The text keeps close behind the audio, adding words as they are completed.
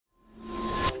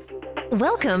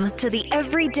Welcome to the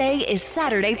Everyday is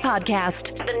Saturday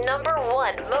podcast, the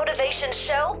 #1 motivation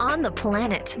show on the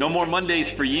planet. No more Mondays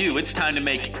for you. It's time to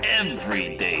make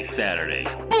every day Saturday.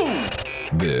 Boom!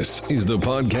 This is the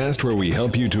podcast where we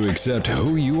help you to accept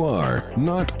who you are,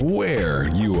 not where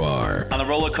you are. On the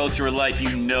roller coaster of life,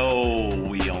 you know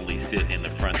we only sit in the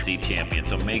front seat, champion.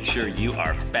 So make sure you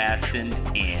are fastened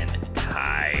in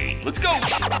tight. Let's go!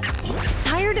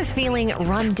 Tired of feeling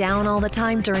run down all the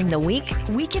time during the week?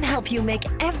 We can help you make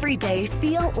every day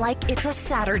feel like it's a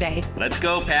Saturday. Let's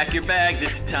go, pack your bags.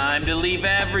 It's time to leave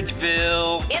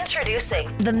Averageville.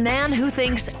 Introducing the man who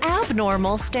thinks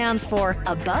abnormal stands for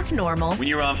above normal. When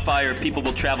you're on fire, people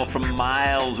will travel from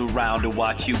miles around to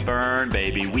watch you burn,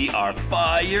 baby. We are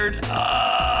fired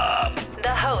up. The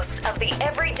host of the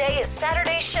Everyday is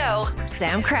Saturday show,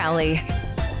 Sam Crowley.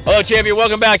 Hello, champion.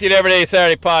 Welcome back to the Everyday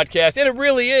Saturday podcast. And it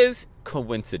really is,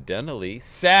 coincidentally,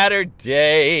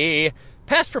 Saturday.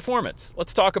 Past performance.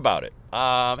 Let's talk about it.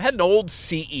 Had an old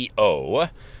CEO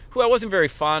who I wasn't very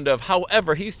fond of.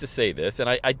 However, he used to say this, and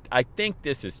I think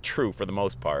this is true for the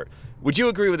most part. Would you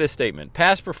agree with this statement?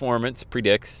 Past performance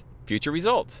predicts future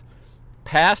results.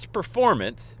 Past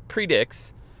performance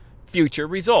predicts future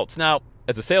results. Now,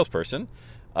 as a salesperson,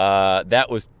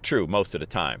 that was true most of the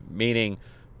time, meaning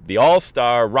the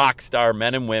all-star, rock star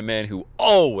men and women who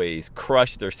always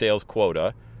crush their sales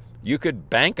quota, you could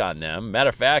bank on them. Matter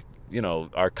of fact, you know,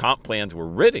 our comp plans were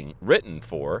written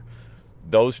for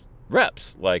those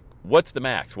reps. Like, what's the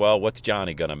max? Well, what's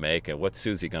Johnny going to make and what's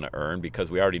Susie going to earn? Because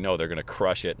we already know they're going to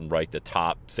crush it and write the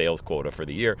top sales quota for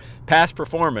the year. Past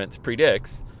performance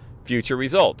predicts future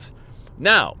results.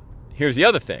 Now, here's the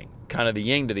other thing, kind of the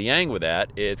yin to the yang with that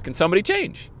is, can somebody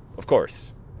change? Of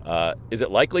course. Is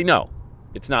it likely? No,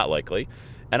 it's not likely.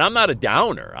 And I'm not a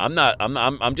downer.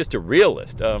 I'm just a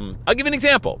realist. I'll give you an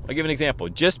example.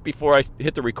 Just before I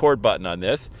hit the record button on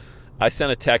this, I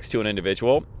sent a text to an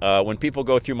individual. When people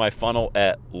go through my funnel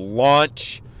at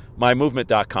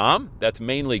launchmymovement.com, that's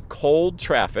mainly cold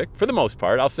traffic for the most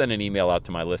part. I'll send an email out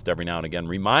to my list every now and again,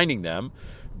 reminding them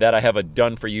that I have a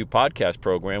Done For You podcast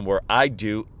program where I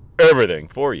do everything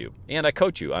for you. And I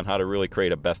coach you on how to really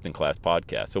create a best-in-class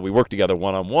podcast. So we work together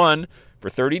one-on-one for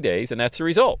 30 days, and that's the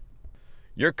result.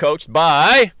 You're coached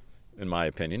by, in my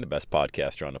opinion, the best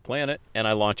podcaster on the planet, and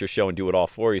I launch your show and do it all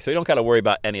for you. So you don't got to worry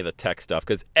about any of the tech stuff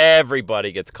because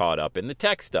everybody gets caught up in the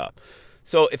tech stuff.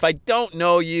 So if I don't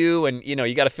know you and, you know,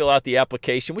 you got to fill out the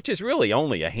application, which is really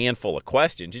only a handful of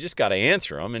questions, you just got to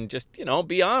answer them and just, you know,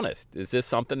 be honest. Is this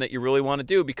something that you really want to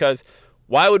do? Because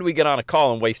why would we get on a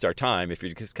call and waste our time if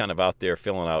you're just kind of out there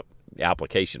filling out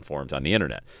application forms on the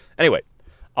internet? Anyway,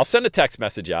 I'll send a text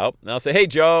message out, and I'll say, hey,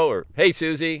 Joe, or hey,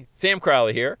 Susie, Sam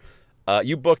Crowley here.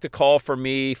 You booked a call for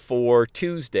me for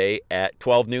Tuesday at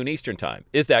 12 noon Eastern time.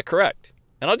 Is that correct?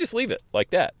 And I'll just leave it like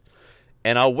that.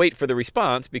 And I'll wait for the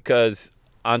response because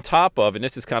on top of, and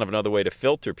this is kind of another way to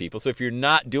filter people, so if you're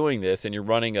not doing this and you're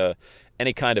running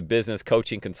any kind of business,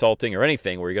 coaching, consulting, or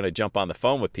anything where you're going to jump on the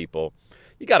phone with people,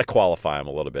 you got to qualify them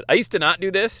a little bit. I used to not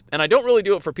do this, and I don't really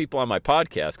do it for people on my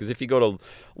podcast because if you go to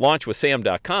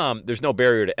launchwithsam.com, there's no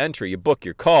barrier to entry. You book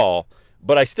your call,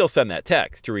 but I still send that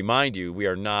text to remind you we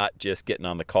are not just getting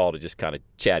on the call to just kind of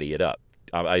chatty it up.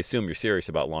 I assume you're serious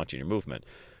about launching your movement.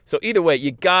 So either way, you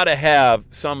got to have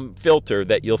some filter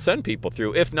that you'll send people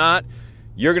through. If not,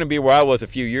 you're going to be where I was a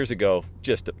few years ago,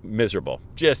 just miserable,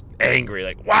 just angry.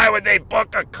 Like, why would they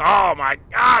book a call? My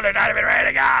God, they're not even ready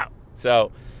to go.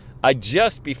 So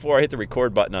before I hit the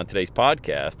record button on today's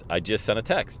podcast, I just sent a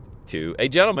text to a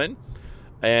gentleman,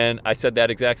 and I said that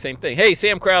exact same thing. Hey,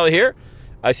 Sam Crowley here.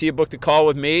 I see you booked a call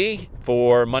with me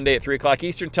for Monday at 3 o'clock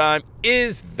Eastern time.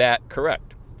 Is that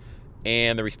correct?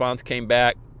 And the response came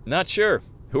back, not sure.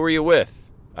 Who are you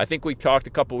with? I think we talked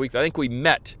we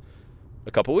met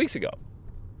a couple weeks ago.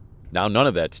 Now, none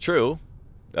of that's true.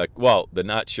 The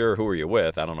not sure who are you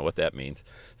with, I don't know what that means.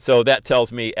 So that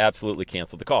tells me absolutely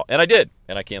cancel the call. And I did,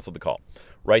 and I canceled the call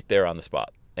right there on the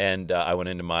spot. And I went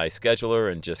into my scheduler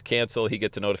and just cancel. He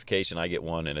gets a notification, I get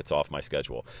one, and it's off my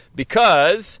schedule.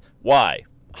 Because, why?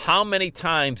 How many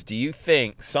times do you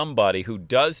think somebody who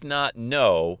does not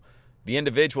know the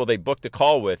individual they booked a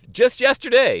call with just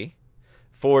yesterday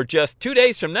for just 2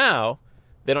 days from now,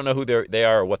 they don't know who they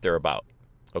are or what they're about?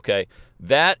 Okay?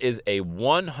 That is a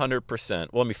 100%,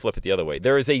 well, let me flip it the other way.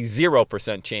 There is a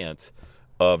 0% chance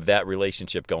of that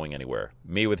relationship going anywhere.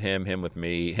 Me with him with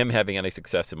me, him having any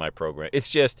success in my program. It's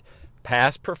just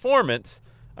past performance.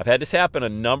 I've had this happen a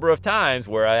number of times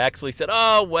where I actually said,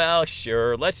 oh, well,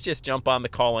 sure, let's just jump on the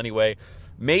call anyway.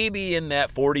 Maybe in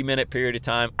that 40-minute period of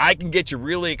time, I can get you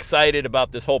really excited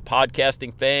about this whole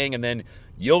podcasting thing, and then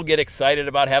you'll get excited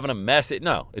about having a message.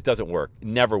 No, it doesn't work. It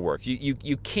never works.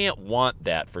 You can't want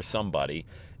that for somebody,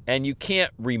 and you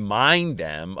can't remind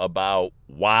them about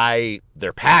why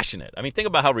they're passionate. I mean, think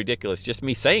about how ridiculous just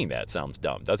me saying that sounds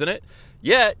dumb, doesn't it?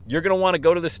 Yet, you're going to want to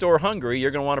go to the store hungry.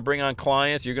 You're going to want to bring on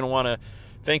clients. You're going to want to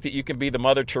think that you can be the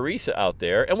Mother Teresa out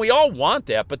there. And we all want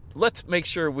that, but let's make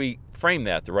sure we frame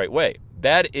that the right way.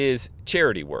 That is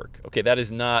charity work. Okay, that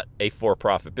is not a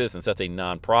for-profit business. That's a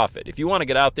nonprofit. If you want to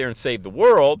get out there and save the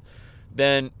world,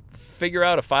 then figure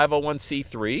out a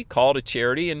 501c3, call it a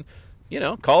charity, and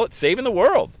call it saving the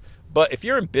world. But if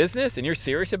you're in business and you're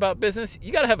serious about business,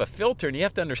 you got to have a filter, and you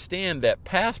have to understand that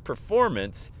past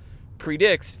performance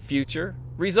predicts future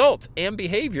results and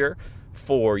behavior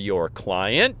for your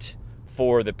client,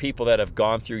 for the people that have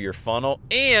gone through your funnel,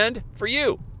 and for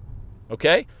you.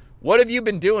 Okay? What have you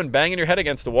been doing banging your head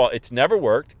against the wall? It's never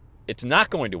worked. It's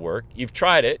not going to work. You've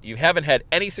tried it. You haven't had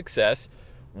any success.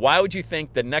 Why would you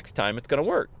think the next time it's going to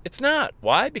work? It's not.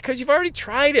 Why? Because you've already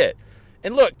tried it.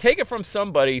 And look, take it from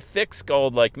somebody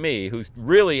thick-skulled like me who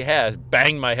really has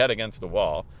banged my head against the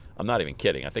wall. I'm not even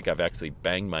kidding. I think I've actually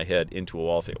banged my head into a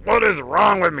wall saying, what is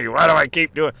wrong with me? Why do I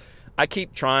keep doing it? I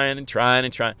keep trying and trying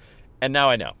and trying. And now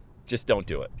I know. Just don't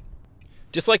do it.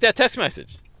 Just like that text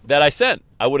message that I sent.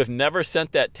 I would have never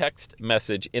sent that text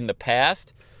message in the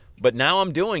past, but now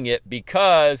I'm doing it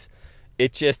because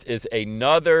it just is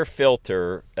another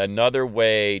filter, another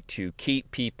way to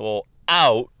keep people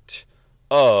out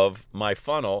of my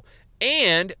funnel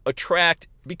and attract,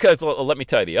 because let me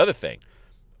tell you the other thing.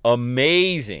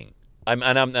 Amazing.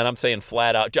 I'm saying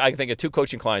flat out. I can think of 2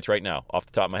 coaching clients right now off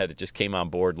the top of my head that just came on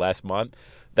board last month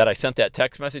that I sent that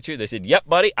text message to. They said, yep,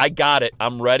 buddy, I got it.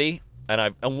 I'm ready.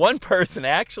 And one person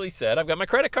actually said, I've got my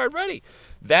credit card ready.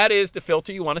 That is the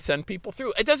filter you want to send people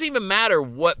through. It doesn't even matter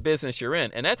what business you're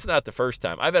in. And that's not the first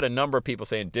time. I've had a number of people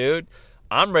saying, dude,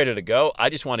 I'm ready to go. I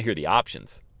just want to hear the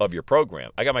options of your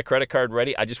program. I got my credit card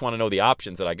ready. I just want to know the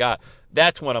options that I got.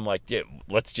 That's when I'm like, dude,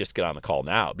 let's just get on the call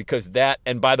now. Because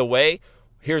and by the way,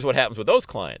 here's what happens with those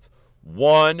clients.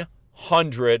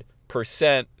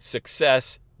 100%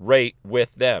 success rate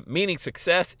with them. Meaning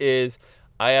success is,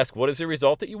 I ask, what is the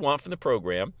result that you want from the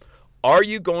program? Are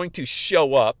you going to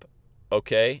show up,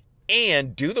 okay,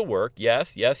 and do the work?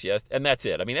 Yes, yes, yes, and that's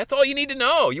it. I mean, that's all you need to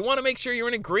know. You want to make sure you're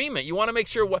in agreement. You want to make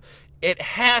sure it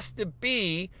has to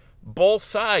be both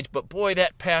sides. But boy,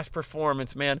 that past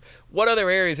performance, man, what other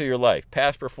areas of your life?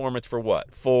 Past performance for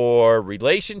what? For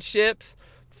relationships,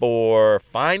 for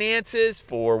finances,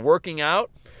 for working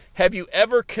out? Have you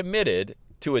ever committed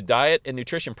to a diet and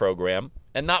nutrition program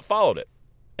and not followed it?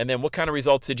 And then what kind of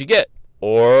results did you get?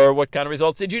 Or what kind of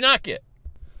results did you not get?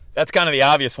 That's kind of the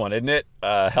obvious one, isn't it?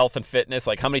 Health and fitness,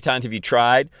 like how many times have you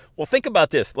tried? Well, think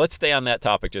about this. Let's stay on that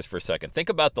topic just for a second. Think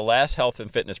about the last health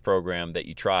and fitness program that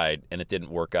you tried and it didn't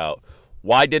work out.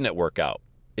 Why didn't it work out?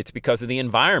 It's because of the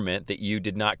environment that you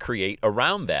did not create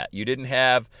around that. You didn't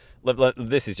have,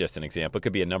 this is just an example. It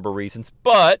could be a number of reasons,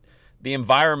 but the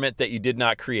environment that you did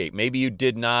not create. Maybe you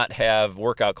did not have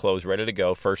workout clothes ready to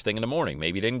go first thing in the morning.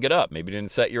 Maybe you didn't get up. Maybe you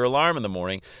didn't set your alarm in the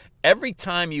morning. Every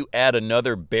time you add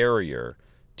another barrier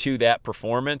to that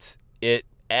performance, it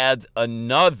adds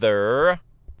another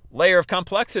layer of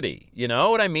complexity. You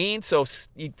know what I mean? So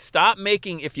you stop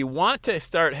making, if you want to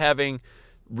start having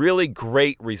really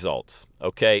great results,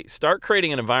 okay, start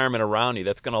creating an environment around you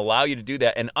that's going to allow you to do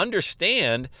that, and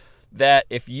understand that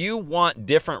if you want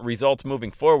different results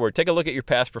moving forward, take a look at your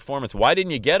past performance. Why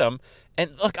didn't you get them?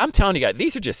 And look, I'm telling you guys,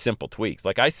 these are just simple tweaks.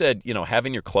 Like I said,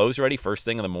 having your clothes ready first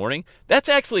thing in the morning, that's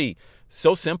actually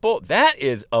so simple. That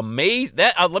is amazing.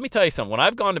 Let me tell you something. When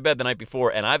I've gone to bed the night before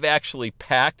and I've actually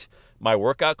packed my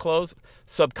workout clothes,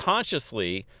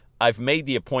 subconsciously, I've made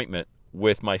the appointment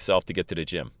with myself to get to the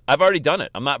gym. I've already done it.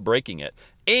 I'm not breaking it.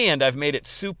 And I've made it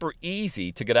super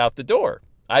easy to get out the door.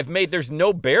 There's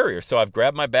no barrier. So I've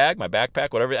grabbed my bag, my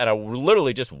backpack, whatever, and I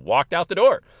literally just walked out the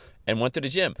door and went to the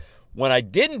gym. When I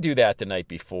didn't do that the night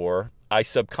before, I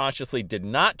subconsciously did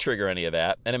not trigger any of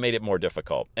that, and it made it more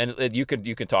difficult. And you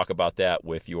can talk about that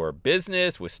with your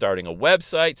business, with starting a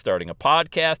website, starting a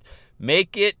podcast.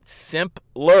 Make it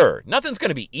simpler. Nothing's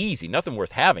going to be easy. Nothing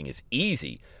worth having is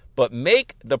easy. But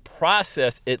make the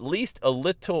process at least a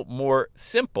little more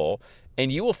simple, and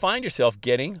you will find yourself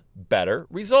getting better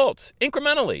results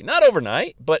incrementally. Not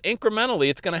overnight, but incrementally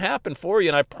it's going to happen for you.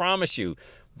 And I promise you,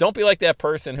 don't be like that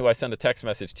person who I send a text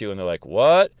message to and they're like,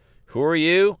 what? Who are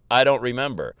you? I don't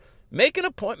remember. Make an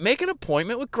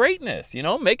appointment with greatness,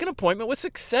 make an appointment with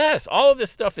success. All of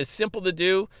this stuff is simple to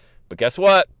do. But guess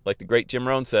what? Like the great Jim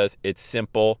Rohn says, it's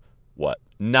simple what?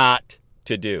 Not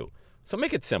to do. So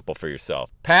make it simple for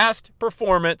yourself. Past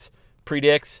performance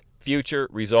predicts future,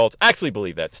 results. I actually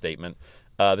believe that statement.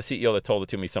 The CEO that told it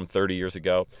to me some 30 years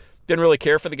ago. Didn't really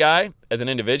care for the guy as an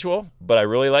individual, but I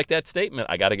really like that statement.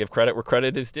 I got to give credit where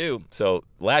credit is due. So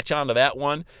latch onto that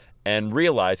one and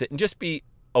realize it and just be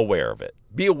aware of it.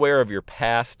 Be aware of your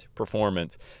past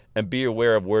performance and be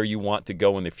aware of where you want to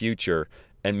go in the future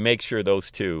and make sure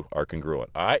those two are congruent.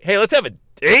 All right? Hey, let's have a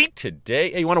date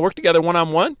today. Hey, you want to work together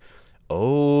one-on-one?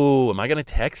 Oh, am I going to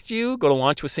text you? Go to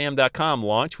launchwithsam.com,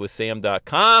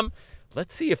 launchwithsam.com.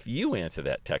 Let's see if you answer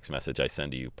that text message I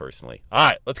send to you personally. All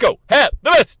right, let's go. Have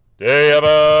the best day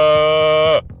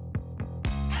ever.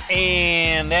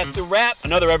 And that's a wrap.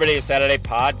 Another Everyday Saturday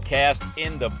podcast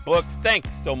in the books.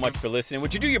 Thanks so much for listening.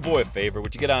 Would you do your boy a favor?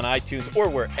 Would you get on iTunes or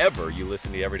wherever you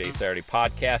listen to the Everyday Saturday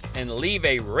podcast and leave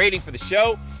a rating for the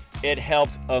show? It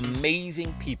helps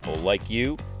amazing people like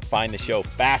you find the show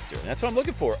faster. And that's what I'm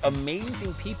looking for,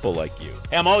 amazing people like you.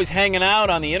 Hey, I'm always hanging out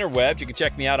on the interwebs. You can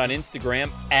check me out on Instagram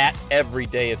at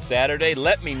EverydayIsSaturday.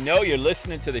 Let me know you're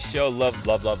listening to the show.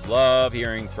 Love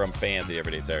hearing from fans of the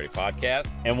Everyday Saturday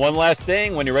podcast. And one last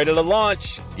thing, when you're ready to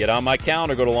launch, get on my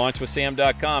calendar, go to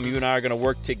launchwithsam.com. You and I are going to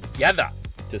work together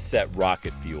to set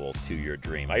rocket fuel to your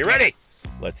dream. Are you ready?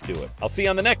 Let's do it. I'll see you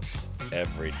on the next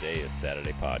Everyday is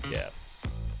Saturday podcast.